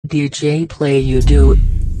DJ Play you do.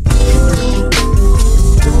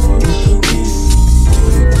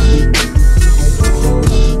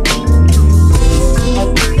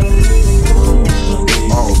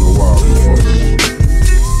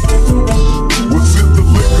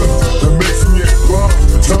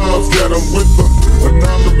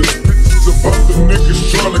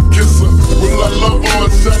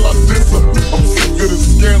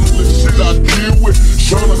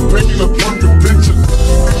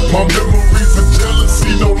 My memories of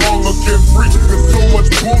jealousy no longer carefree. There's so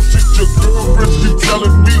much bullshit your girlfriends keep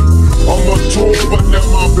telling me. I'm a tour, but now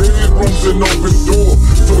my bedroom's an open door.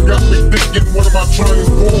 So it got me thinking, what am I trying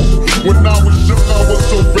for? When I was young, I was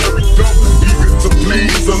so very dumb, eager to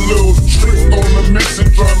please. A little trick on a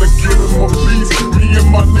mission, trying to get him a piece. Me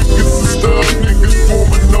and my niggas is stud niggas,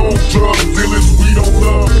 forming no drug dealers. We don't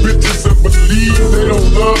love bitches and believe they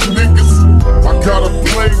don't love niggas. I gotta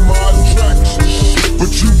play my attraction,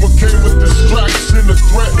 but you became a distraction, a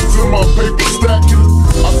threat to my paper stacking.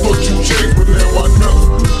 I thought you changed, but now I know.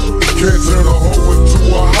 Can't turn a hoe into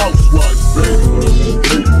a housewife, baby.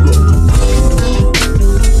 There you go.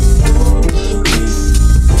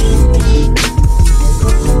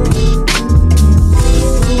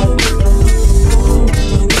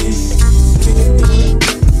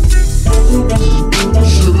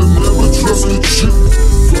 Should've never trusted you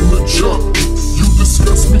from the jump. You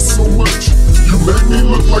disgust me so much. You make me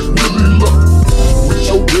look like Willie Luck. With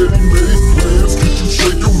your ready-made plans, did you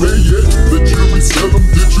shake your man yet? The jury sell them,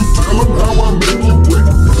 did you tell them how I make you wet?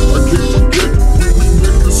 I can't forget when we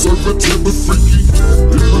make conservative and freaky,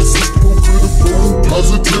 irresistible, critical,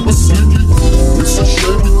 positive and sneaky. It's a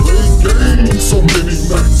shame we played games so many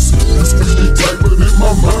nights. You squeezed me tight, but in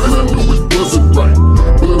my mind I knew it wasn't right.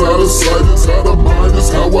 But out of sight is out of mind is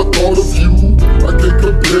how I thought of you. I can't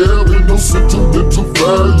compare with no sentimental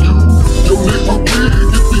value. Your neighbor wig,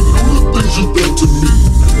 if he knew the things you done to me.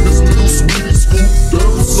 This little sweetie scooped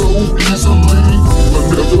up so easily. But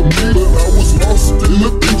never me, but I was lost in the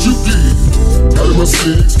things you did. Out of my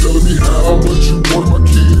six, telling me how much you want my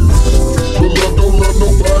kids. But love don't love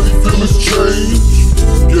nobody, feelings change.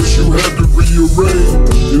 Guess you had to rearrange,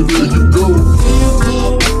 and there you go.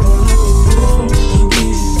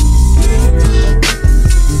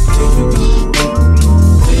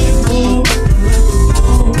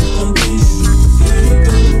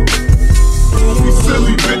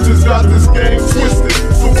 Got this game twisted,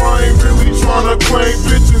 so I ain't really tryna claim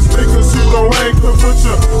bitches. Niggas who don't hang can put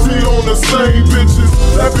your feet on the same bitches.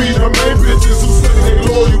 That be the main bitches who say they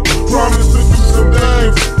loyal, promise to do some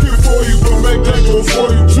things. Get for you, but make that go for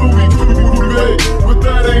you. Truly, but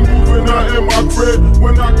that ain't moving out in my crib.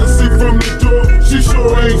 When I can see from the door, she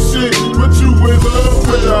sure ain't shit. But you in love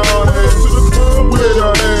with her, head to the club with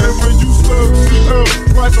her, and when you stuck, she up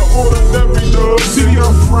like an ordinary dog. See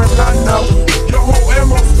your friend, I